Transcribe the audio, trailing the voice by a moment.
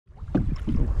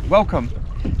welcome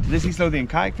to this East Lothian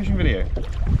kayak fishing video.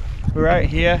 We're out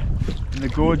here in the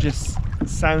gorgeous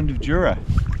Sound of Jura.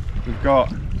 We've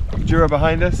got Jura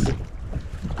behind us,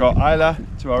 we've got Isla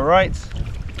to our right,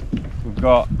 we've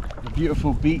got the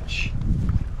beautiful beach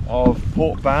of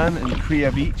Port Ban and Crea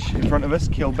Beach in front of us,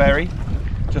 Kilberry,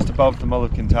 just above the Mull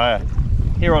of Kintyre.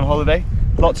 Here on holiday,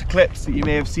 lots of clips that you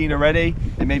may have seen already.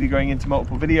 They may be going into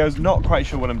multiple videos, not quite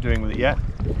sure what I'm doing with it yet.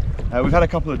 We've had a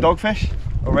couple of dogfish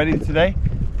already today,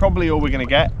 probably all we're going to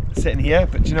get sitting here,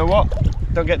 but you know what?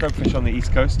 Don't get dogfish on the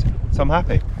east coast, so I'm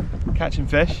happy. Catching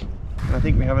fish, and I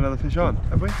think we have another fish on,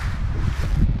 have we?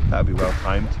 That'll be well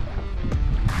timed.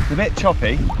 It's a bit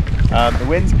choppy, the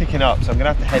wind's picking up, so I'm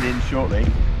going to have to head in shortly.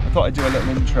 I thought I'd do a little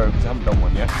intro because I haven't done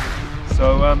one yet.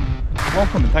 So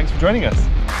welcome and thanks for joining us.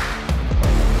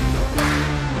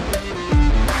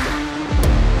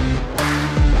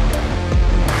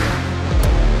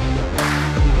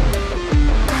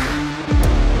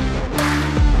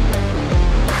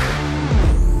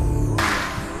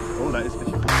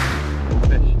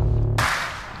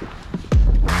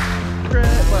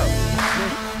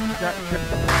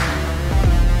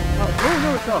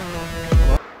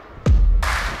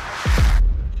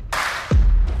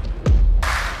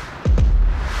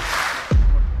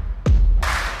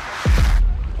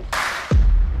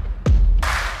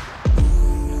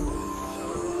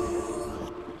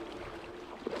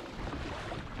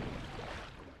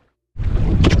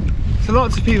 So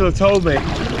lots of people have told me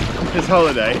this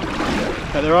holiday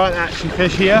that there aren't actually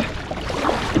fish here,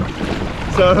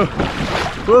 so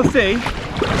we'll see.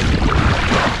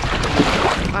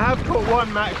 I have caught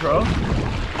one mackerel,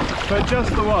 but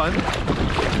just the one.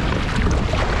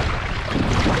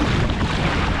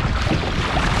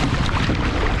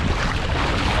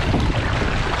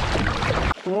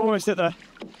 We're almost at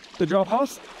the drop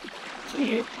house.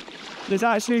 There's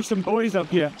actually some buoys up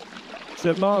here,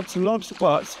 so marked some lobster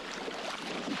spots.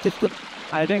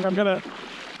 I think I'm gonna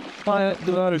fire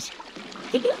those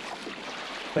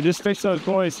and just fish those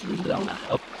buoys.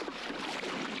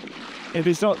 If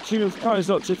it's not too far, it's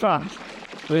not too fast,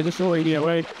 they're just all eating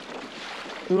away.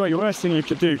 The worst thing you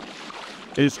could do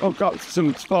is hook up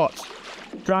some spots,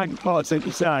 drag parts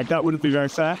into sag. That wouldn't be very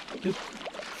fair.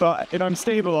 But if I'm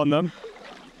stable on them,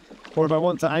 or if I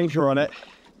want to anchor on it,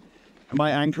 I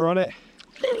might anchor on it.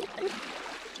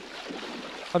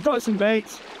 I've got some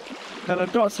baits, and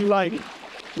I've got some like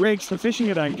rigs for fishing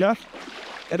at anchor.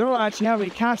 I don't actually have any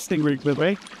casting rig with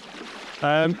me.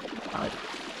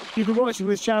 You've been watching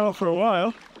this channel for a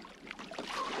while.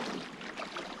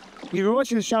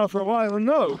 And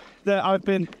know that I've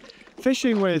been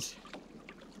fishing with.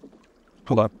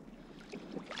 Hold on.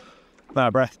 My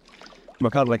breath. My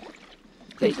cuddling.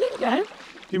 If you've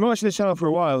been watching this channel for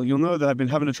a while, you'll know that I've been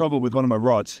having a trouble with one of my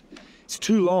rods. It's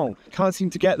too long. Can't seem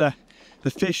to get the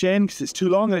fish in because it's too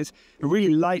long, and it's a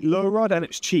really light low rod and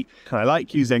it's cheap. And I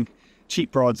like using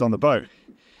cheap rods on the boat.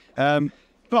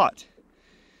 But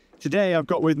today I've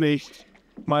got with me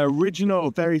my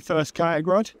original very first kayak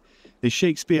rod, the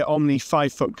Shakespeare Omni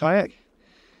 5-foot kayak.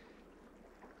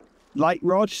 Light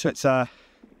rod, so it's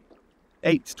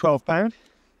 8 to 12 pound.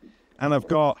 And I've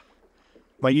got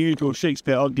my usual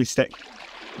Shakespeare ugly stick.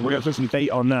 We're going to put some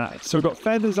bait on that. So I've got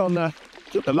feathers on the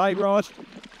light rod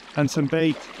and some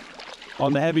bait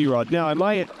on the heavy rod. Now I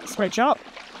might switch up,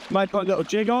 might put a little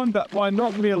jig on, but what I'm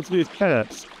not going to be able to do is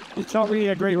pellets. It's not really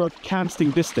a great rod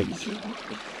casting distance.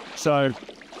 So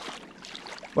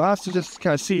we'll have to just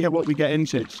kind of see what we get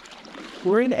into.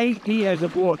 We're in 8 meters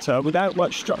of water without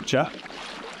much structure.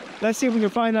 Let's see if we can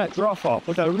find that drop off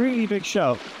with a really big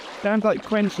shell, down to like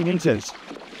 20 meters.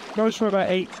 Goes for about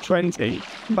 8 to 20.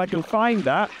 If I can find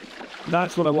that,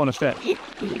 that's what I want to fish.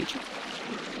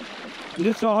 I'm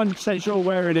just not 100% sure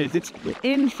where it is. It's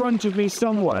in front of me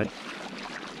somewhere.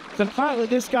 The fact that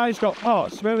this guy's got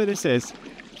pots, wherever this is,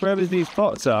 wherever these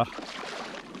pots are,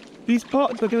 these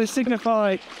pots are going to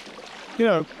signify, you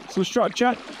know, some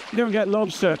structure. You don't get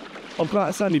lobster on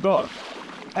flat sandy bottom.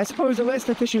 I suppose unless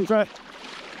they're fishing for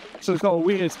some sort of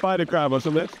weird spider crab or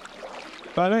something.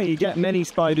 But I don't think you get many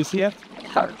spiders here.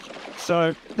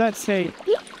 So let's see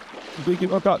if we can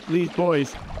hook up these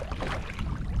boys.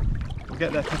 We'll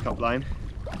get their pickup line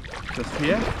just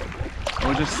here, and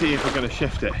we'll just see if we're going to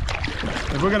shift it.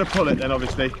 If we're going to pull it, then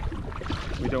obviously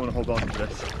we don't want to hold on to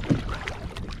this.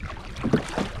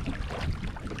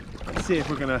 Let's see if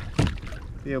we're going to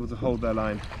be able to hold their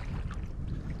line.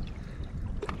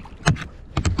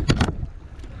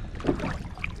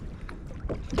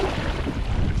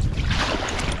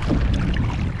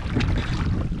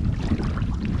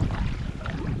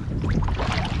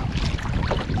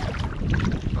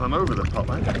 I'm over the top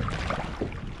line.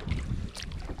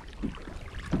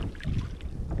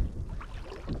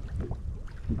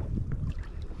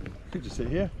 could just sit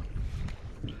here.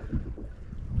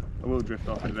 I will drift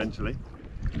off eventually.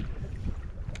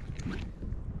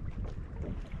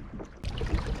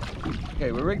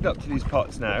 Okay, we're rigged up to these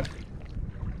pots now.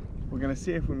 We're going to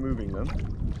see if we're moving them.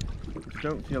 Which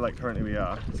don't feel like currently we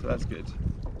are, so that's good.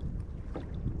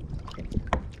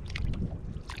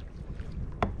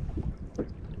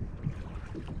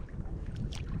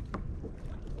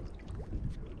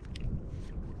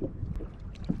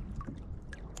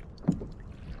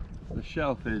 The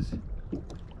shelf is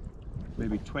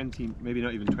maybe 20, maybe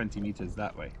not even 20 meters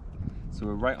that way. So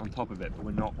we're right on top of it, but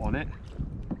we're not on it.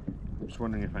 I'm just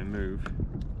wondering if I move.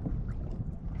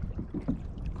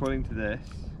 According to this,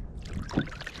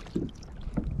 I'm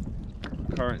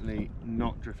currently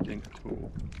not drifting at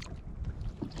all.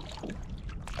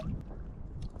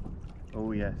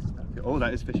 Oh yes, oh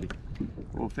that is fishy.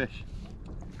 Oh fish.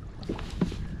 Did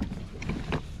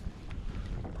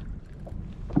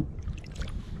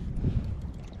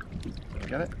I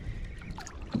get it?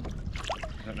 I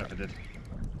don't know if I did.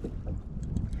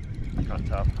 I can't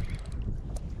tell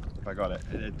if I got it.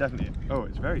 It definitely, oh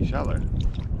it's very shallow.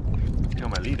 On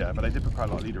my leader, but I did put quite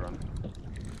a lot of leader on.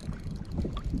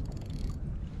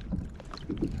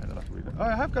 Oh,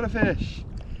 I have got a fish!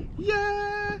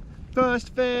 Yeah!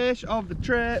 First fish of the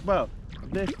trip, well,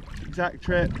 of this exact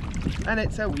trip, and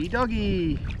it's a wee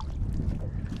doggy.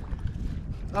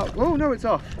 Oh no, it's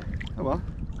off. Oh well,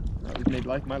 that would make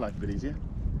my life a bit easier.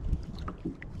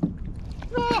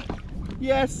 Ah,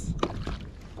 yes!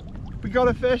 We got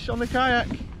a fish on the kayak.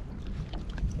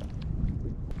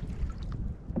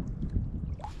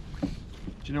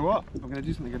 Do you know what? I'm going to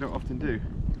do something I don't often do.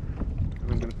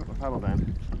 I'm going to put my paddle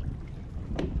down.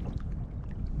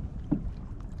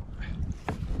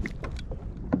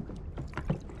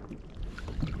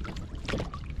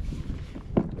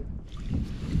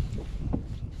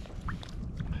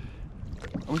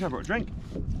 I wish I brought a drink.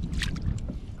 Could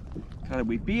have had a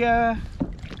wee beer.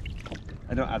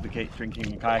 I don't advocate drinking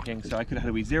and kayaking, so I could have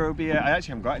had a wee zero beer. I actually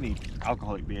haven't got any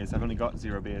alcoholic beers. I've only got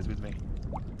zero beers with me.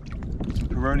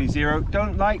 Peroni Zero.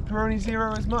 Don't like Peroni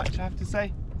Zero as much, I have to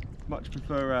say. Much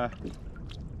prefer.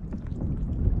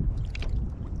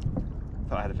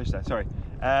 Thought I had a fish there. Sorry.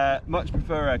 Much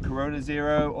prefer Corona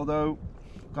Zero, although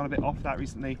gone a bit off that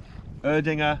recently.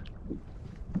 Erdinger,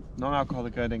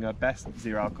 non-alcoholic Erdinger, best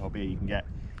zero alcohol beer you can get.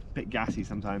 A bit gassy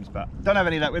sometimes, but don't have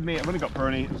any of that with me. I've only got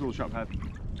Peroni. It was all shop head.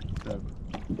 So,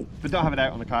 but don't have it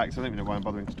out on the kayak, so I don't even know why I'm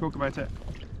bothering to talk about it.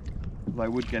 Although I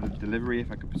would get a delivery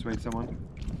if I could persuade someone.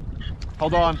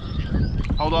 Hold on.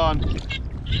 Hold on.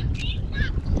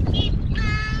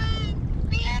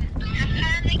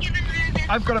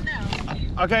 I've got a...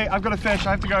 Okay, I've got a fish.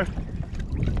 I have to go.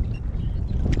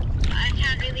 I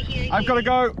can't really hear you. I've got to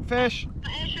go. Fish.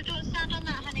 Ezra, don't stand on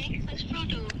that, honey. That's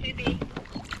Frodo, maybe.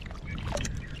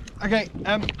 Okay,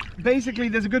 basically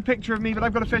there's a good picture of me, but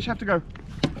I've got a fish. I have to go.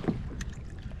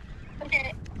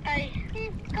 Okay, bye.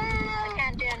 I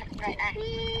can't do anything right now.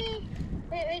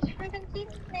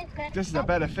 This is a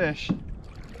better fish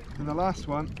than the last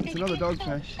one. It's another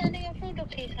dogfish.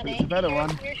 It's a better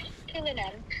one. You're killing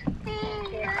him.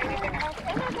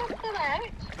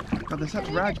 God, they're such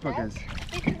rag buggers.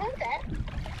 You can hold it.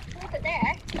 Hold it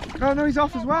there. Oh no, he's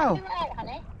off as well. Pull it out,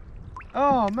 honey.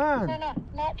 Oh man. No,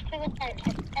 not pull it out.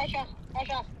 Ezra.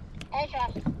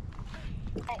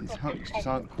 These hooks just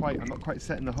aren't quite, I'm not quite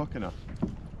setting the hook enough. So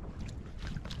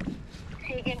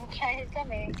you can try his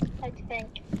dummy. How do you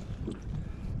think?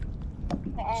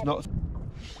 It's not.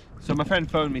 So my friend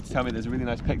phoned me to tell me there's a really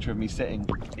nice picture of me sitting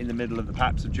in the middle of the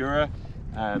paps of Jura.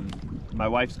 My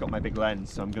wife's got my big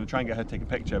lens, so I'm going to try and get her to take a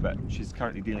picture, but she's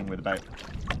currently dealing with about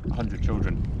 100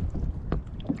 children.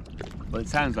 Well, it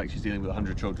sounds like she's dealing with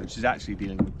 100 children. She's actually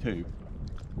dealing with 2.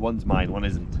 One's mine, one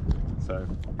isn't. So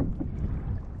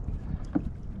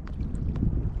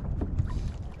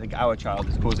I think our child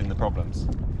is causing the problems,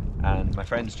 and my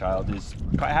friend's child is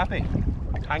quite happy,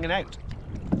 hanging out.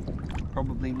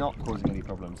 Probably not causing any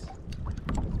problems.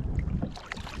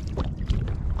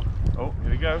 Oh,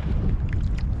 here we go.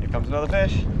 Here comes another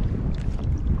fish.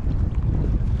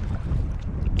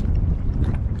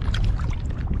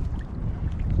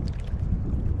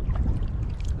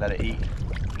 Let it eat,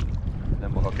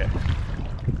 then we'll hook it.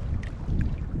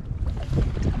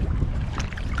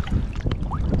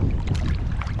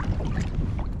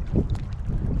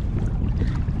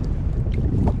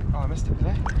 Oh, I missed it, did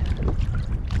I?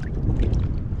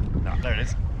 No, there it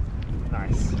is.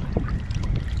 Nice.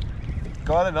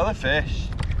 Got another fish.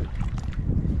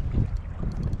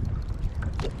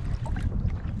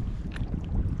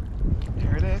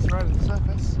 Here it is, right at the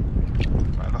surface.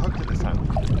 Right, I've hooked it this time.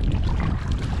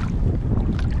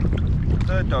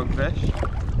 Third dogfish.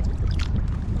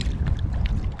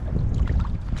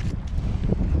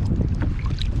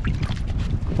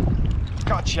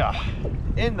 Gotcha!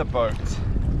 In the boat.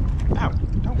 Ow,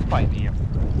 don't bite me.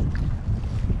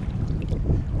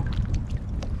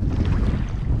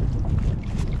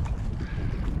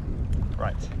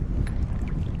 Right.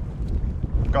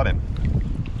 Got him.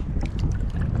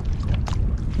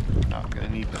 Oh, I'm gonna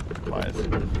need the pliers.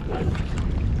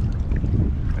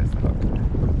 Where's the hook?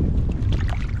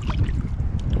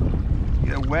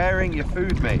 You're wearing your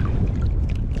food, mate.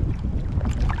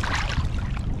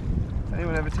 Does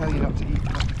anyone ever tell you not to eat,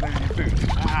 not to play with your food?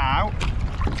 Ow!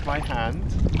 It's my hand.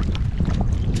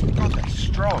 God, they're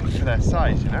strong for their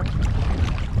size, you know?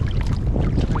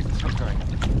 Where's this hook going?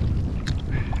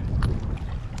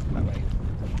 That way.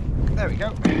 There we go.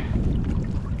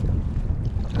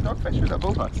 A dogfish with a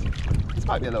bullhuss. This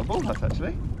might be a little bullhuss,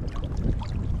 actually.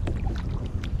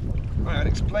 Right, I'll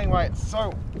explain why it's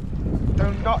so.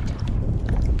 Do not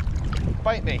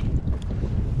bite me.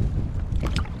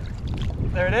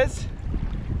 There it is.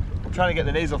 I'm trying to get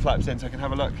the nasal flaps in so I can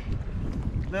have a look.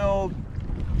 Little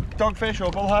dogfish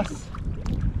or bullhuss.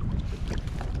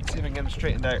 Let's see if I can get him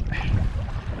straightened out.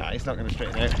 Nah, he's not going to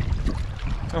straighten out.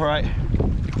 Alright,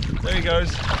 there he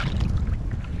goes.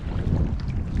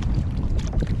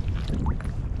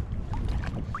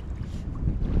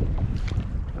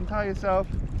 Untie yourself.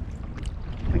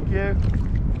 Thank you.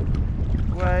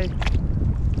 Away.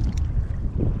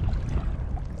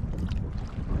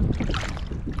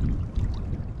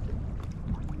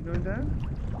 You going down?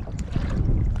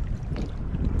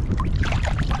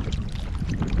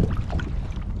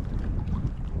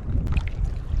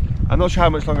 I'm not sure how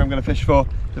much longer I'm going to fish for.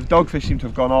 The dogfish seem to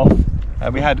have gone off.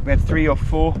 We had 3 or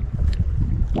 4,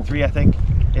 3 I think,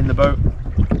 in the boat.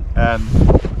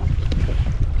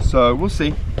 So we'll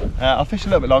see. I'll fish a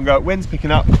little bit longer. Wind's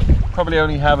picking up. Probably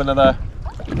only have another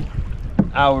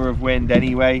hour of wind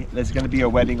anyway. There's going to be a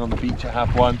wedding on the beach at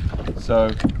 1:30, so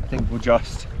I think we'll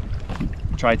just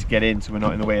try to get in so we're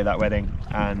not in the way of that wedding,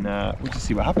 and we'll just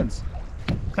see what happens.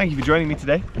 Thank you for joining me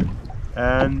today,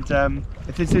 and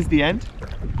if this is the end,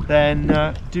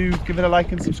 then do give it a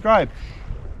like and subscribe.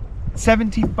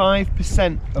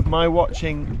 75% of my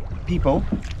watching people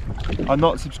are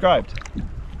not subscribed.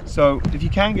 So if you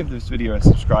can give this video a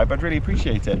subscribe, I'd really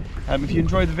appreciate it. If you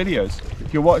enjoy the videos,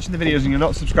 if you're watching the videos and you're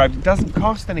not subscribed, it doesn't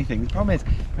cost anything. The problem is,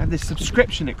 I have this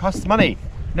subscription, it costs money.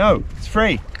 No, it's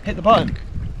free. Hit the button.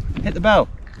 Hit the bell.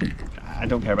 I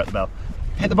don't care about the bell.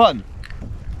 Hit the button.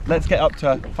 Let's get up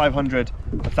to 500,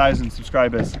 1,000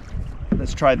 subscribers.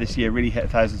 Let's try this year, really hit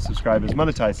 1,000 subscribers,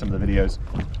 monetize some of the videos,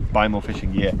 buy more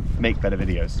fishing gear, make better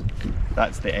videos.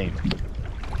 That's the aim.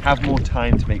 Have more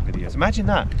time to make videos. Imagine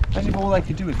that. Imagine if all I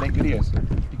could do is make videos.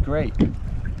 It'd be great.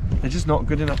 They're just not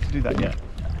good enough to do that yet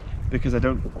because I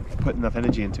don't put enough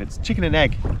energy into it. It's chicken and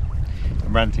egg.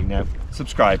 I'm ranting now.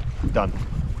 Subscribe. Done.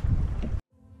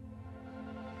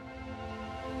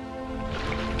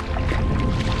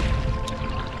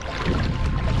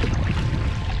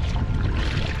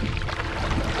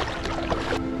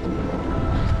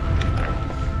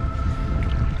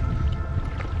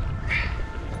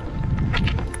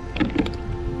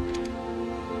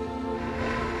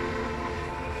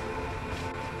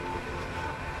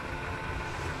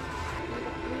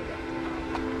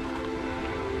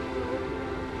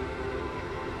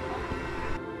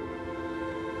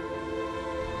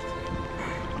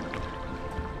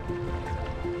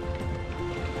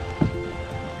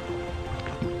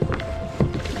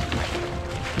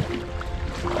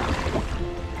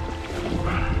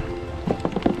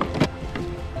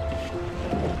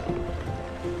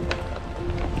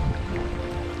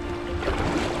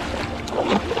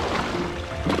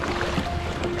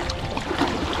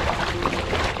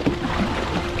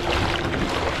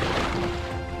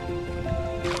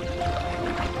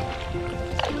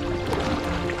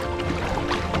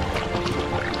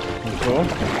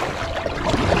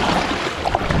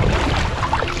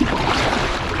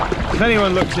 If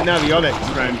anyone looks at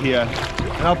navionics around here,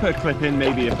 and I'll put a clip in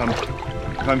maybe if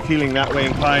I'm feeling that way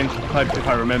inclined, if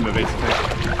I remember basically.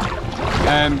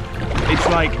 It's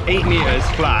like 8 meters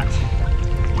flat,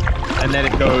 and then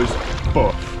it goes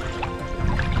poof.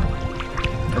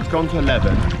 It's gone to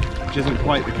 11, which isn't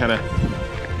quite the kind of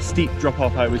steep drop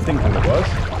off I was thinking it was,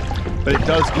 but it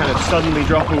does kind of suddenly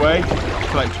drop away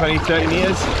for like 20-30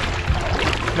 meters.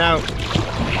 Now,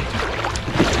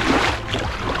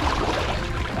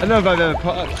 I don't know if I've ever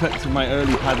put up clips of my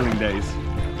early paddling days,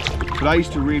 but I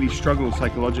used to really struggle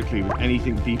psychologically with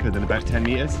anything deeper than about 10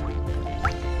 meters.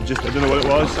 I don't know what it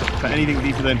was, but anything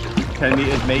deeper than 10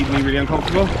 meters made me really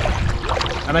uncomfortable.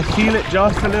 And I feel it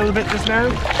just a little bit just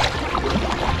now.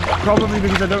 Probably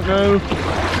because I don't know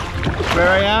where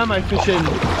I am. I fish in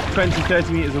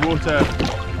 20-30 meters of water,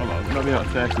 oh, well, maybe not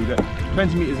 30, but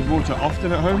 20 metres of water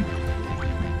often at home.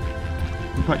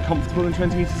 I'm quite comfortable in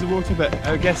 20 metres of water, but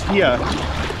I guess here,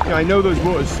 you know, I know those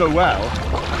waters so well.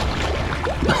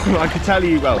 I could tell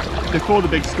you, well, before the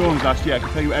big storms last year, I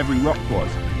could tell you where every rock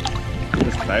was,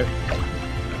 just about.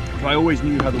 So I always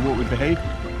knew how the water would behave.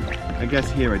 I guess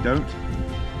here I don't.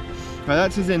 Right,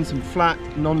 that's as in some flat,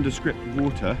 nondescript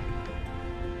water,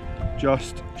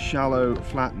 just shallow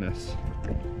flatness.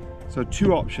 So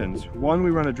two options. One, we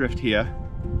run adrift here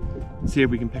and see if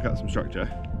we can pick up some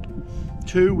structure.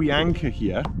 Two, we anchor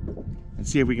here and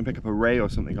see if we can pick up a ray or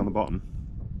something on the bottom.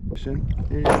 Option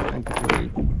is anchor to ray.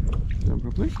 Done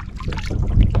properly?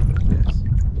 Yes.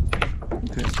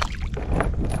 Okay.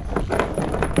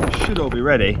 Should all be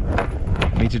ready.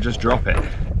 I need to just drop it.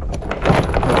 Okay.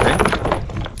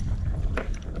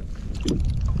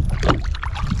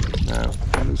 Now,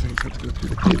 it looks like it's got to go through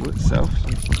the cable itself, so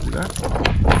let's do that.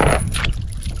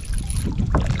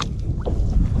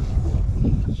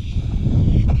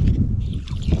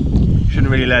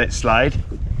 Shouldn't really let it slide.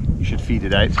 You should feed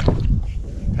it out,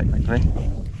 technically.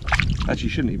 Actually, you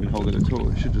shouldn't even hold it at all.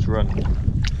 It should just run.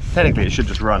 Technically, it should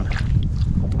just run.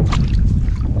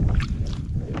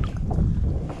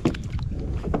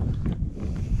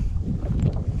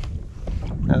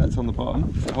 Now that's on the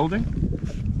bottom. Is it holding?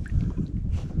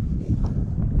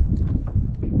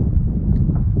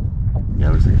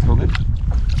 Yeah, looks like it's holding.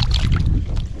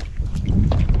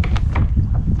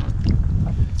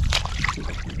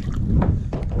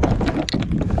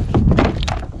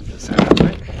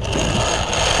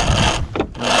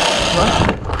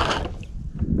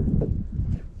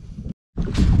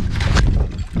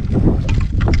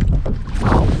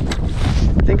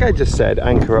 I just said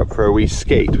anchor up for a wee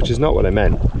skate, which is not what I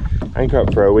meant. Anchor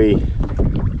up for a wee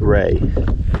ray.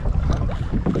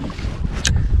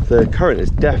 The current is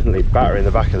definitely battering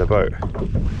the back of the boat.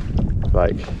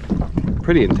 Like,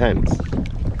 pretty intense.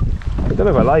 I don't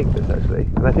know if I like this actually,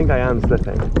 and I think I am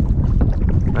slipping.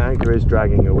 My anchor is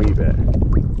dragging a wee bit.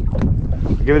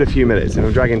 I'll give it a few minutes. If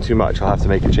I'm dragging too much, I'll have to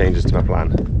make changes to my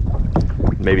plan.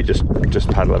 Maybe just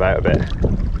paddle about a bit.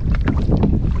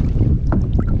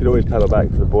 Could always paddle back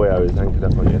to the buoy I was anchored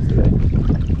up on yesterday.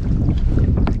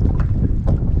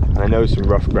 And I know some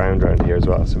rough ground around here as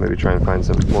well, so maybe try and find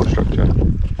some more structure.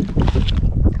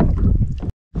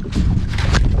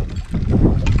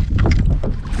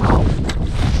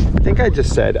 I think I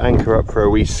just said anchor up for a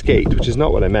wee skate, which is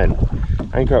not what I meant.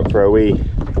 Anchor up for a wee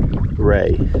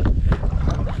ray.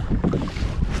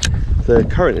 The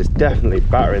current is definitely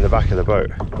battering the back of the boat.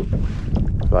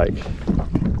 Like,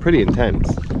 pretty intense.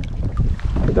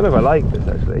 I don't know if I like this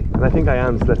actually, and I think I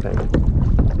am slipping.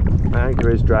 My anchor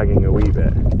is dragging a wee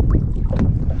bit.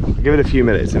 I'll give it a few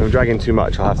minutes. If I'm dragging too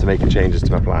much, I'll have to make changes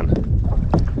to my plan.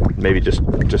 Maybe just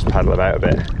paddle about a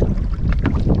bit.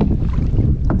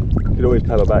 Could always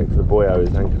paddle back to the buoy I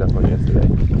was anchored up on yesterday.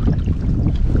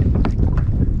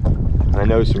 And I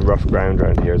know some rough ground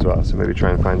around here as well, so maybe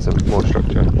try and find some more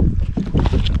structure.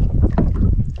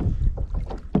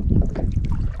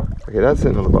 Okay, that's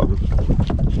sitting on the bottom.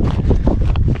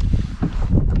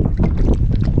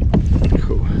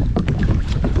 Cool.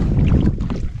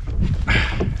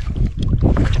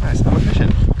 Nice, I'm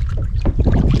fishing.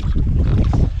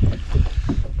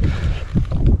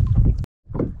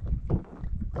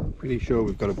 Pretty sure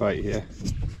we've got a bite here.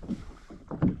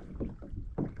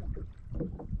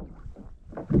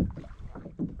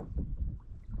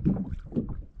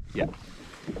 Yeah.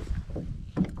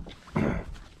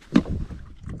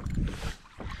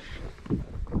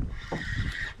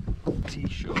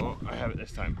 Sure, I have it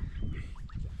this time.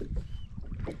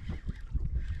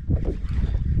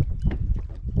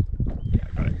 Yeah,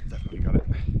 I got it, definitely got it.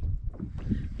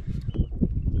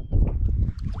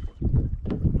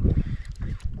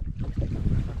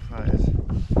 Pliers.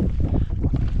 Oh,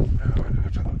 where did I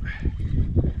put them?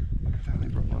 I definitely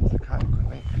brought one to the kayak with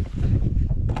me.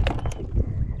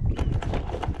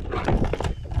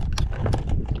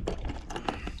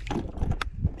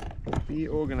 Be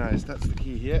organised, that's the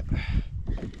key here.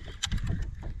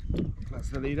 That's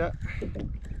the leader,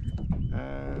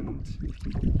 and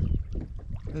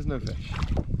there's no fish.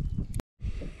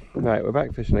 Right, we're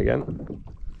back fishing again.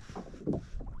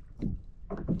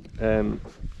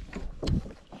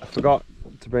 I forgot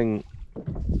to bring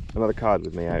another card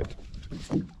with me out.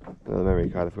 Another memory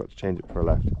card. I forgot to change it before I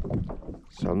left.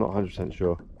 So I'm not 100%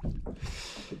 sure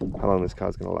how long this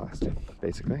card's going to last,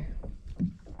 basically.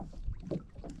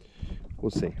 We'll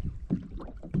see.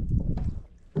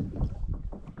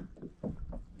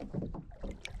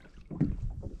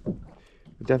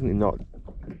 Definitely not,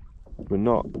 we're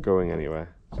not going anywhere,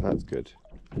 so that's good.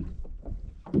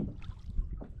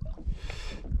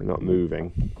 We're not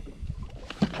moving.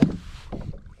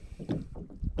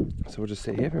 So we'll just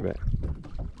sit here for a bit.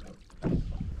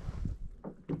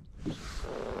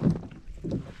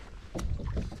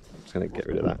 Just gonna get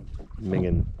rid of that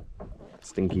minging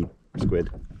stinky squid.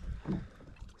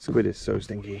 Squid is so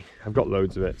stinky. I've got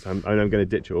loads of it, so I'm going to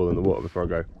ditch it all in the water before I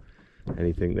go.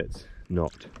 Anything that's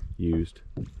not used,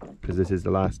 because this is the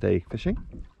last day fishing.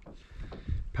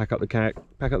 Pack up the kayak,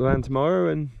 pack up the van tomorrow,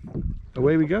 and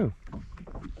away we go.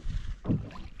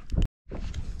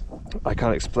 I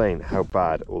can't explain how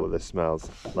bad all of this smells.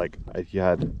 Like, if you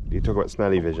talk about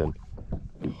smelly vision.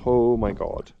 Oh my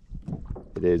god,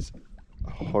 it is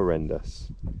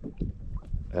horrendous.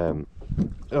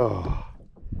 Oh.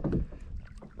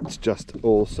 It's just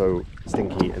all so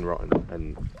stinky and rotten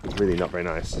and really not very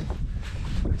nice.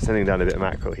 I'm sending down a bit of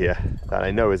mackerel here that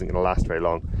I know isn't going to last very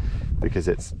long because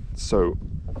it's so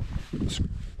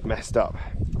messed up.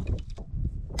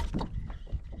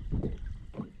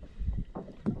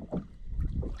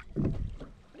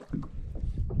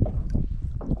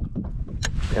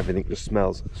 Everything just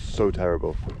smells so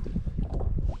terrible.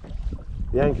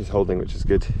 The yank is holding, which is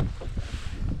good.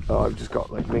 Oh, I've just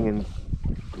got like minging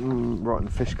rotten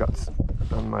fish guts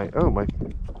on my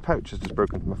pouch has just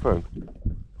broken from my phone.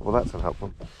 Well, that's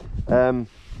unhelpful. Need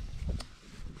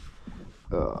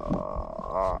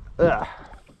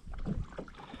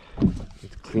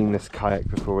to clean this kayak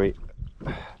before we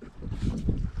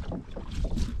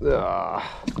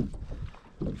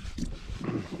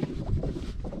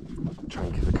try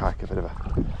and give the kayak a bit of a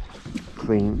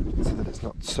clean so that it's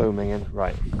not so minging.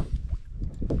 Right,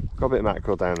 got a bit of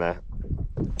mackerel down there.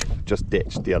 Just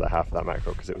ditched the other half of that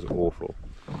mackerel because it was awful.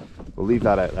 We'll leave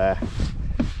that out there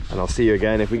and I'll see you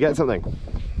again if we get something.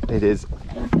 It is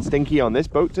stinky on this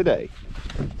boat today.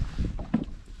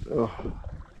 Oh.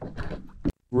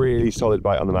 Really solid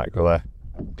bite on the mackerel there.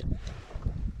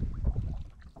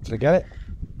 Did I get it?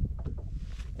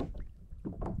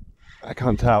 I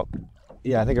can't tell.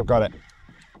 Yeah, I think I've got it.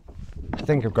 I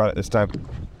think I've got it this time.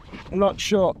 I'm not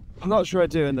sure I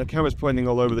do, and the camera's pointing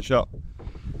all over the shop.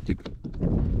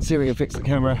 See if we can fix the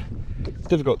camera. It's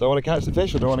difficult. Do I want to catch the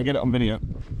fish or do I want to get it on video?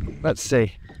 Let's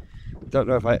see. Don't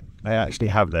know if I actually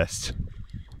have this.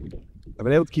 I've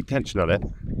been able to keep tension on it.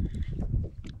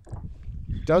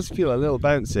 It does feel a little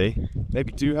bouncy.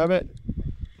 Maybe do have it.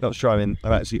 Not sure I'm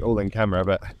actually all in camera,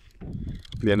 but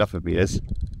hopefully enough of me is.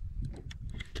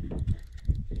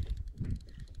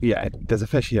 Yeah, there's a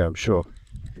fish here, I'm sure.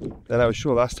 And I was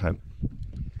sure last time.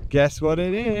 Guess what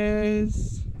it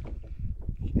is?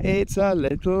 It's a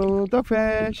little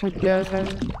dogfish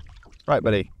again. Right,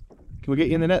 buddy. Can we get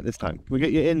you in the net this time? Can we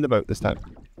get you in the boat this time?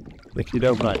 If you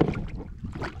don't mind.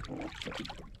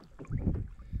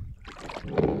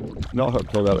 Not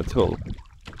hooked or well at all.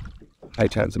 High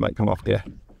chance it might come off here.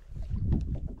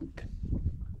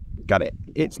 Got it.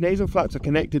 Its nasal flaps are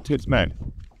connected to its mouth.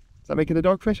 Does that make it a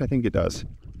dogfish? I think it does.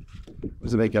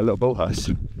 Does it make it a little bullhuss?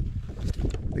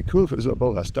 It'd be cool if it was a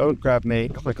little bullhuss. Don't grab me.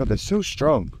 Oh my god, they're so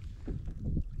strong.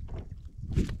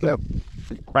 Go.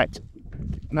 Right.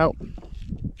 No.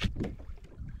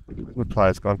 My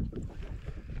pliers gone.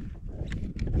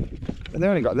 And they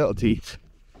only got little teeth.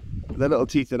 They're little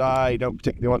teeth that I don't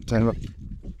particularly want to have a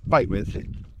fight with.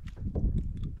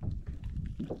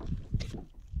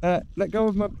 Let go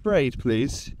of my braid,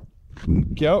 please.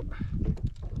 Go.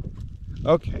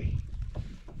 Okay.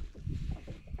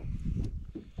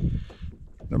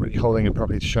 Not really holding it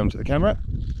properly to show him to the camera.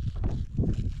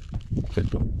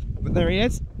 But there he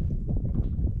is.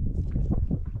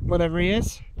 Whatever he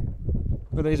is.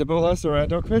 Whether he's a bullhuss or a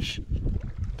dogfish.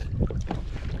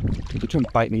 You're trying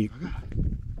to bite me.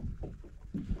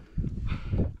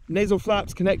 Nasal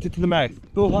flaps connected to the mouth.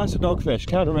 Bullhuss or dogfish?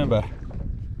 Can't remember.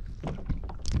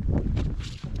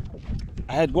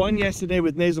 I had one yesterday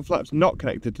with nasal flaps not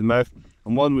connected to the mouth,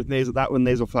 and one with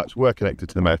nasal flaps were connected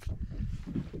to the mouth.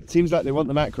 It seems like they want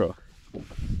the mackerel,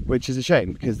 which is a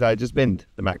shame because I just binned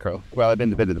the mackerel. Well, I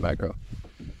binned a bit of the mackerel.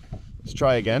 Let's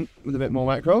try again with a bit more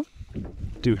mackerel.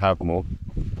 Do have more.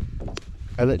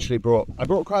 I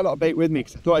brought quite a lot of bait with me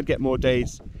because I thought I'd get more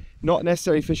days, not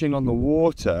necessarily fishing on the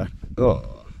water.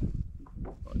 Oh,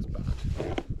 it's bad.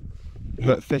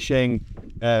 But fishing,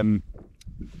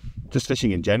 just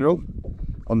fishing in general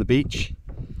on the beach,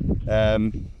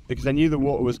 because I knew the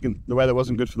weather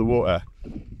wasn't good for the water,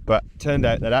 but turned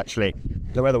out that actually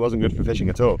the weather wasn't good for fishing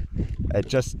at all. And I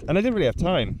didn't really have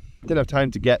time. Didn't have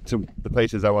time to get to the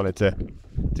places I wanted to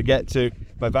get to.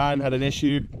 My van had an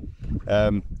issue.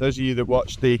 Those of you that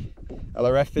watched the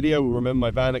LRF video will remember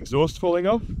my van exhaust falling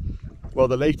off. Well,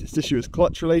 the latest issue is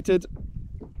clutch related.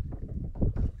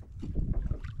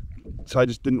 So I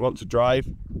just didn't want to drive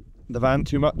the van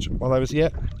too much while I was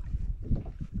here.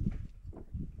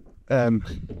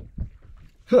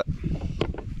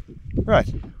 Right,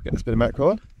 get this bit of mackerel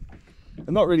on.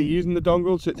 I'm not really using the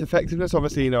dongle to its effectiveness.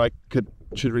 Obviously, you know, I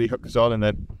should really hook this on and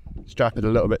then strap it a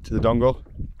little bit to the dongle.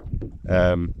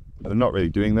 But I'm not really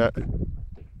doing that.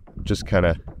 Just kind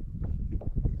of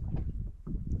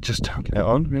hooking it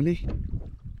on, really.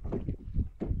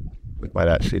 We might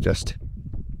actually just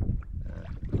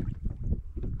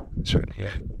throw it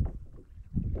here.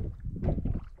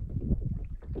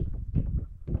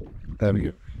 There we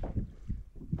go.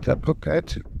 That hook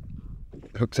out.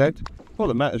 Hooks out. All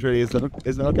that matters really is the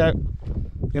hook out.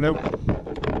 You know.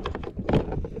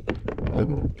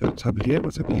 What's up here?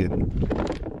 What's up here?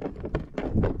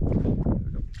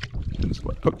 Just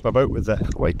hooked my boat with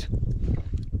the weight.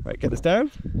 Right, get this down.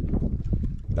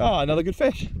 Oh, another good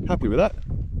fish. Happy with that.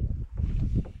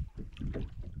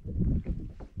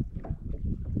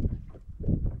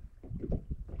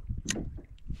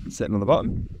 Sitting on the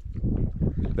bottom.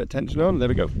 A bit of tension on. There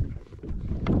we go.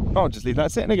 Oh, just leave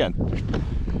that sitting again.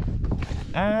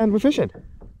 And we're fishing.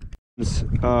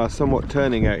 Are somewhat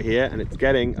turning out here and it's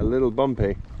getting a little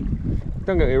bumpy.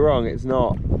 Don't get me wrong, it's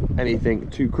not anything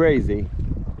too crazy.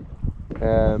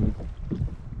 But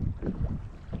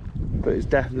it's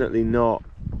definitely not.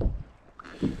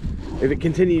 If it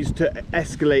continues to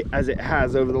escalate as it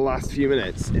has over the last few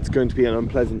minutes, it's going to be an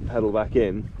unpleasant pedal back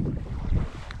in.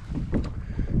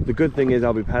 The good thing is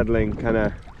I'll be paddling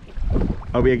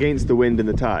I'll be against the wind and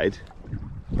the tide,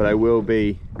 but I will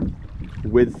be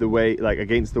with the wave, like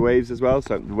against the waves as well,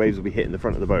 so the waves will be hitting the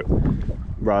front of the boat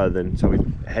rather than so we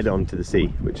head on to the sea,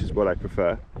 which is what I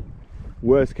prefer.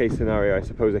 Worst case scenario, I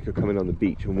suppose I could come in on the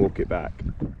beach and walk it back.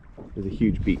 There's a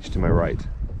huge beach to my right.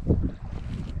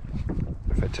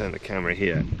 If I turn the camera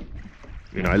here,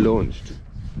 you know, I launched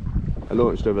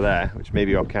over there, which may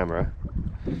be off camera.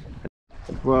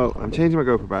 Well, I'm changing my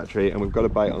GoPro battery and we've got a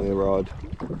bite on the rod.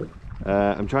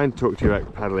 I'm trying to talk to you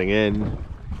about paddling in.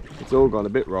 It's all gone a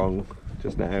bit wrong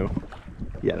just now.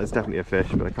 Yeah, there's definitely a fish,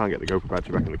 but I can't get the GoPro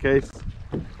battery back in the case.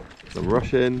 So I'm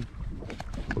rushing.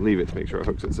 I'll leave it to make sure it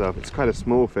hooks itself. It's quite a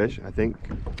small fish, I think.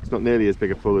 It's not nearly as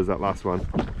big a pull as that last one.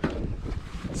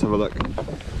 Let's have a look.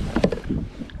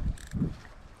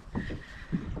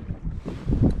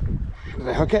 Did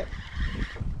I hook it?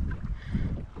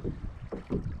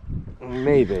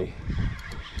 Maybe.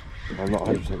 I'm not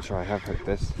 100% sure I have hooked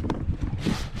this.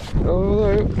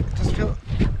 Although, it does feel...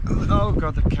 Oh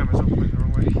god, the camera's all pointing the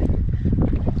wrong way.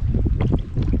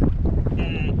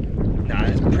 Nah,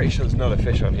 I'm pretty sure there's not a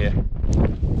fish on here.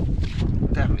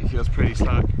 Definitely feels pretty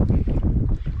slack. We'll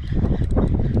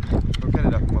get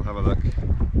it up and we'll have a look.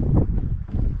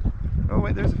 Oh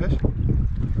wait, there's a fish.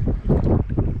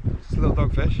 It's a little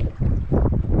dogfish.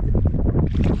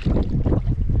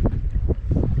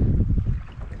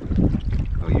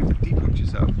 Oh, you deep hooked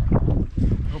yourself.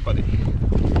 Oh buddy.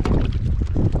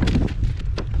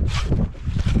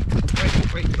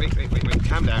 Wait,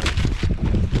 calm down.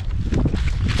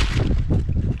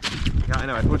 Yeah, I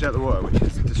know, I pulled you out of the water, which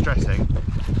is distressing.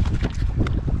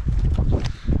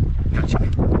 Gotcha.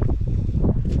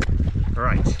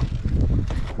 Alright.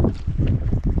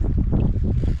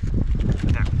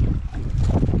 Now,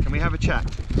 can we have a chat?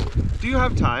 Do you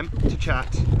have time to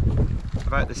chat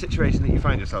about the situation that you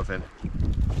find yourself in?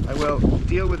 I will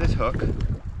deal with this hook,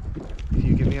 if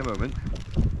you give me a moment.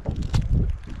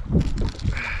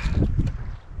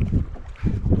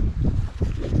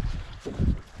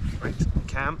 Right,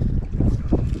 cam. I'm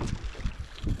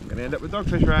going to end up with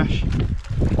dogfish rash.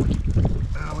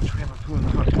 Oh, which way am I pulling the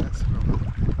hook? That's the problem.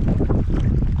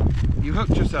 You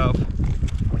hooked yourself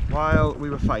while we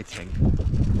were fighting.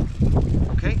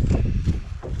 Okay?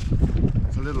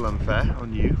 It's a little unfair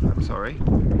on you, I'm sorry.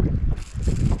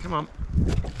 Come on.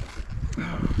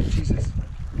 Oh, Jesus.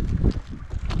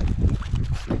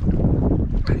 I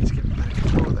need to get better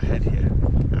control of the head here.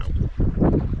 Ow.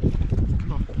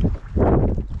 Come on.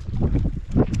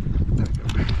 There we go.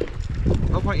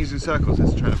 No point using circles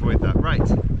is to try and avoid that. Right.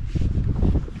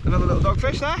 Another little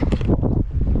dogfish there.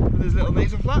 With his little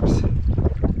nasal flaps.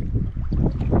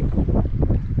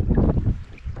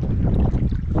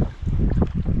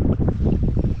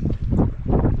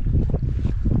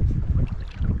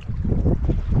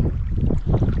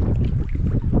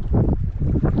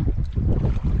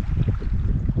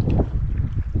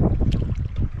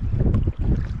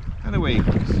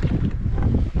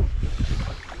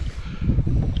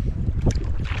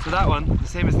 So that one, the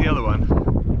same as the other one,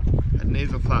 had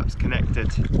nasal flaps connected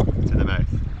to the mouth.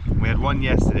 And we had one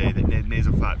yesterday that had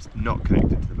nasal flaps not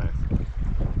connected to the mouth.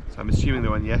 So I'm assuming the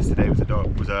one yesterday was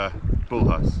a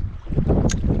bullhuss.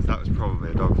 So that was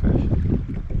probably a dogfish.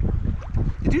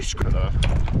 They do screw that up.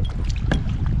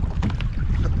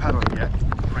 put the paddle in yet.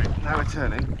 Right, now we're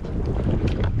turning.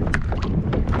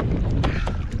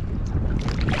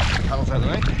 Paddles out of the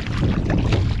way.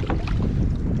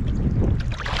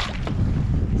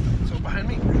 It's all behind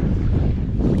me.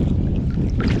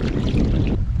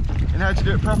 And how to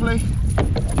do it properly.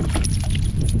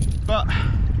 But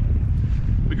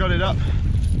we got it up.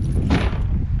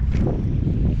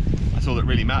 That's all that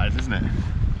really matters, isn't it?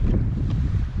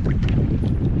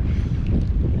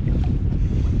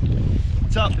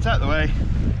 It's up, it's out of the way.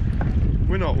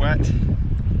 We're not wet.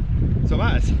 That's what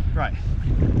matters. Right,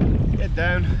 head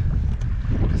down,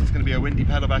 because it's going to be a windy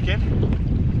paddle back in.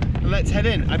 And let's head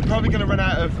in. I'm probably going to run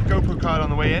out of GoPro card on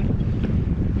the way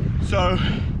in. So,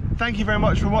 thank you very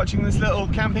much for watching this little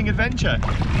camping adventure.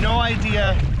 No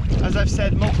idea, as I've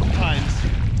said multiple times,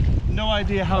 no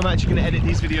idea how I'm actually going to edit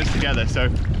these videos together. So,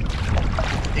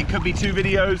 it could be 2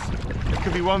 videos, it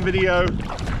could be 1 video.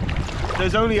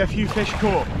 There's only a few fish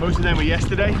caught, most of them were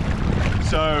yesterday.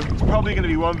 So probably going to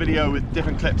be 1 video with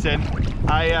different clips in.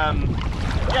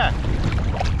 Yeah,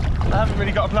 I haven't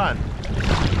really got a plan.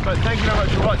 But thank you very much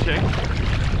for watching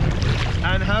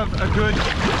and have a good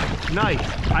night.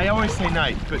 I always say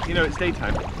night, but you know, it's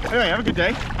daytime. Anyway, have a good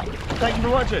day. Thank you for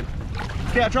watching.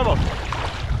 Stay out of trouble.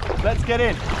 Let's get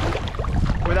in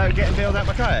without getting bailed out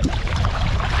my kayak.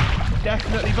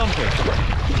 Definitely bumpy. I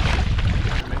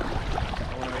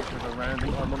want to make sure we're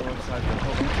rounding. I'm on the other side of the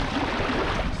hole.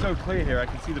 It's so clear here, I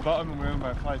can see the bottom and we're in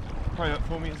about probably about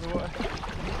 4 meters of water.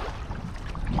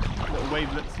 Little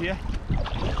wavelets here.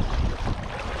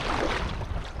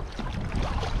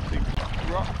 Big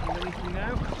rock underneath me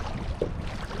now.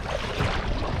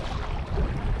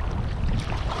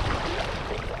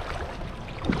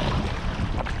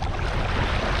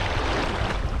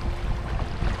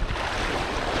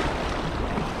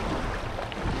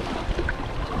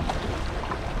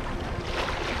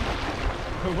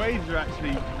 The waves are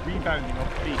actually rebounding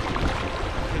off the beach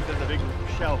because there's a big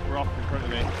shelf rock in front of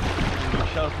me. There's a big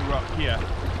shelf of rock here.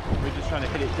 We're just trying to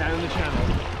hit it down the channel.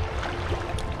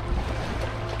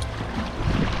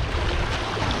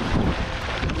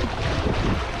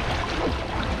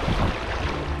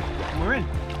 And we're in.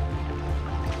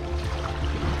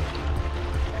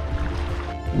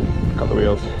 Got the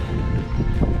wheels.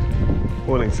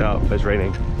 Warning set up, it's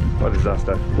raining. What a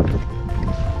disaster.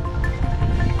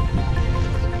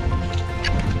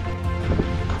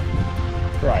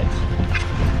 Right.